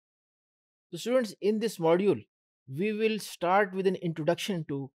So students, in this module, we will start with an introduction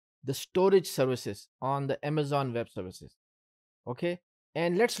to the storage services on the Amazon Web Services. Okay.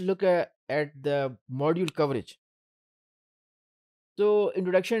 And let's look at the module coverage. So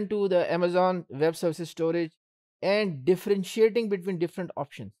introduction to the Amazon Web Services storage and differentiating between different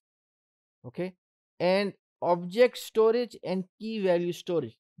options. Okay. And object storage and key value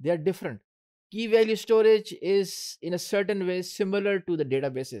storage, they are different. Key value storage is in a certain way similar to the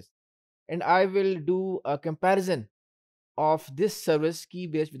databases, and I will do a comparison of this service key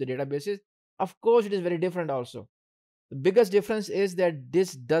based with the databases. Of course, it is very different also. The biggest difference is that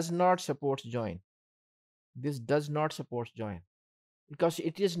this does not support join. This does not support join because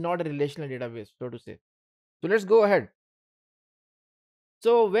it is not a relational database, so to say. So let's go ahead.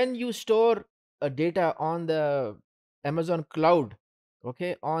 So when you store a data on the Amazon cloud,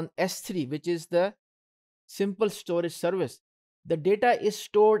 okay, on S3, which is the simple storage service, the data is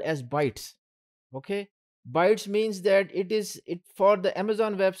stored as bytes. Okay, bytes means that it for the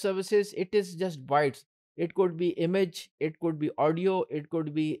Amazon Web Services, it is just bytes. It could be image, it could be audio, it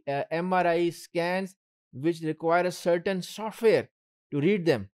could be MRI scans, which require a certain software to read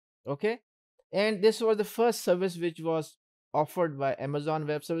them. Okay, and this was the first service which was offered by Amazon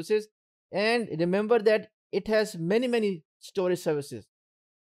Web Services. And remember that it has many storage services.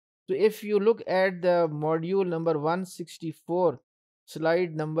 So if you look at the module number 164,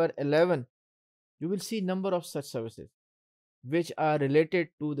 slide number 11, you will see number of such services which are related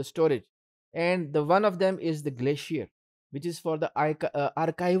to the storage. And the one of them is the Glacier, which is for the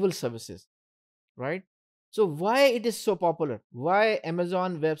archival services, right? So why it is so popular? Why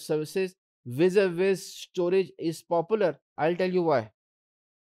Amazon Web Services vis-a-vis storage is popular? I'll tell you why.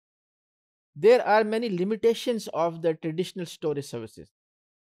 There are many limitations of the traditional storage services.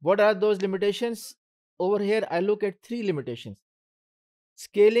 What are those limitations? Over here, I look at three limitations: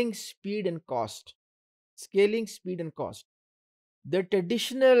 scaling, speed, and cost. Scaling, speed, and cost. The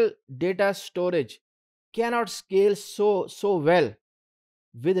traditional data storage cannot scale so well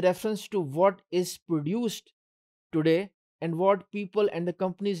with reference to what is produced today and what people and the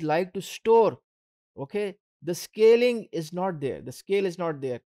companies like to store. Okay, the scaling is not there, the scale is not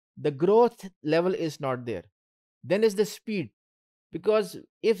there, the growth level is not there. Then is the speed, because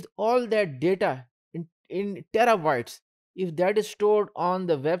if all that data in terabytes, if that is stored on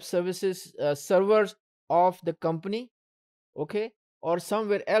the web services servers of the company, okay, or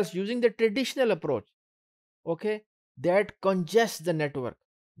somewhere else using the traditional approach, okay, that congests the network,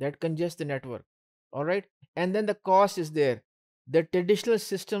 that congests the network. All right, and then the cost is there. The traditional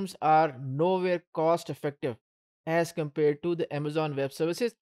systems are nowhere cost effective as compared to the Amazon Web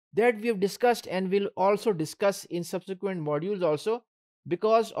Services that we have discussed and will also discuss in subsequent modules also.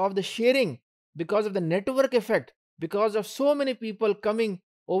 Because of the sharing, because of the network effect, because of so many people coming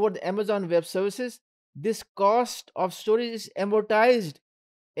over the Amazon Web Services, this cost of storage is amortized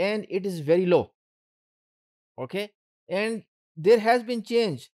and it is very low. Okay, and there has been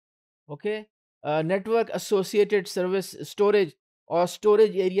change. Okay, network associated service storage or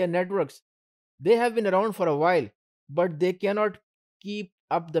storage area networks, they have been around for a while, but they cannot keep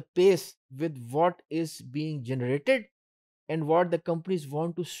up the pace with what is being generated and what the companies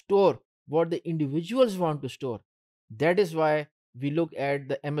want to store, what the individuals want to store. That is why we look at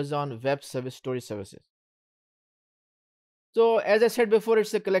the Amazon Web Service storage services. So as I said before,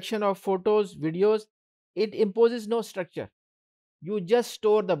 it's a collection of photos, videos. It imposes no structure. You just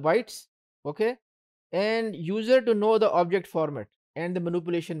store the bytes, okay, and user to know the object format and the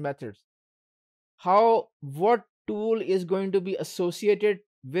manipulation methods. How, what tool is going to be associated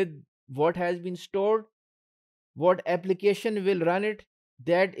with what has been stored, what application will run it,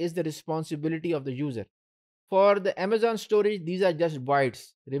 that is the responsibility of the user. For the Amazon storage, these are just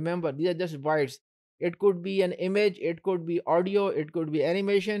bytes. Remember, these are just bytes. It could be an image, it could be audio, it could be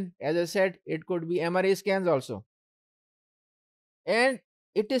animation. As I said, it could be MRI scans also. And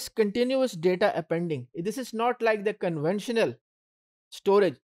it is continuous data appending. This is not like the conventional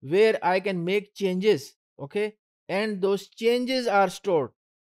storage where I can make changes, okay, and those changes are stored.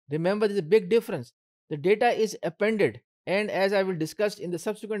 Remember, there's a big difference. The data is appended, and as I will discuss in the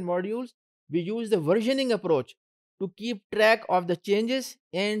subsequent modules, we use the versioning approach to keep track of the changes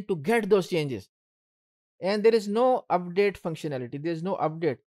and to get those changes. And there is no update functionality, there is no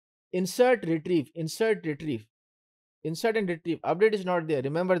update. Insert, retrieve, insert, retrieve, insert and retrieve. Update is not there.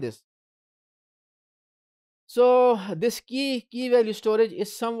 Remember this. So this key value storage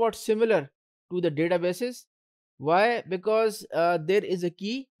is somewhat similar to the databases. Why? Because there is a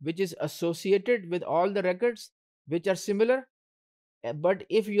key which is associated with all the records which are similar. But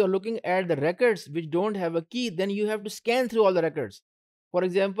if you are looking at the records which don't have a key, then you have to scan through all the records. For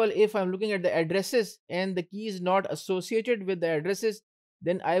example, if I'm looking at the addresses and the key is not associated with the addresses,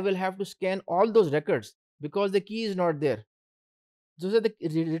 then I will have to scan all those records because the key is not there. So the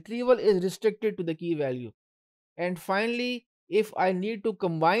retrieval is restricted to the key value. And finally, if I need to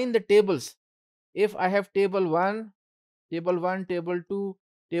combine the tables, if I have table 1, table 2,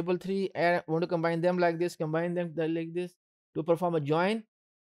 table 3, and I want to combine them like this, combine them like this to perform a join,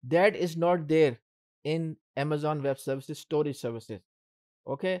 that is not there in Amazon Web Services storage services.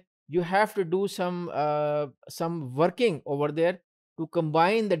 Okay, you have to do some working over there to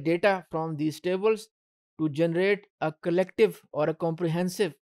combine the data from these tables to generate a collective or a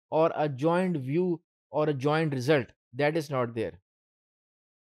comprehensive or a joint view or a joint result. That is not there.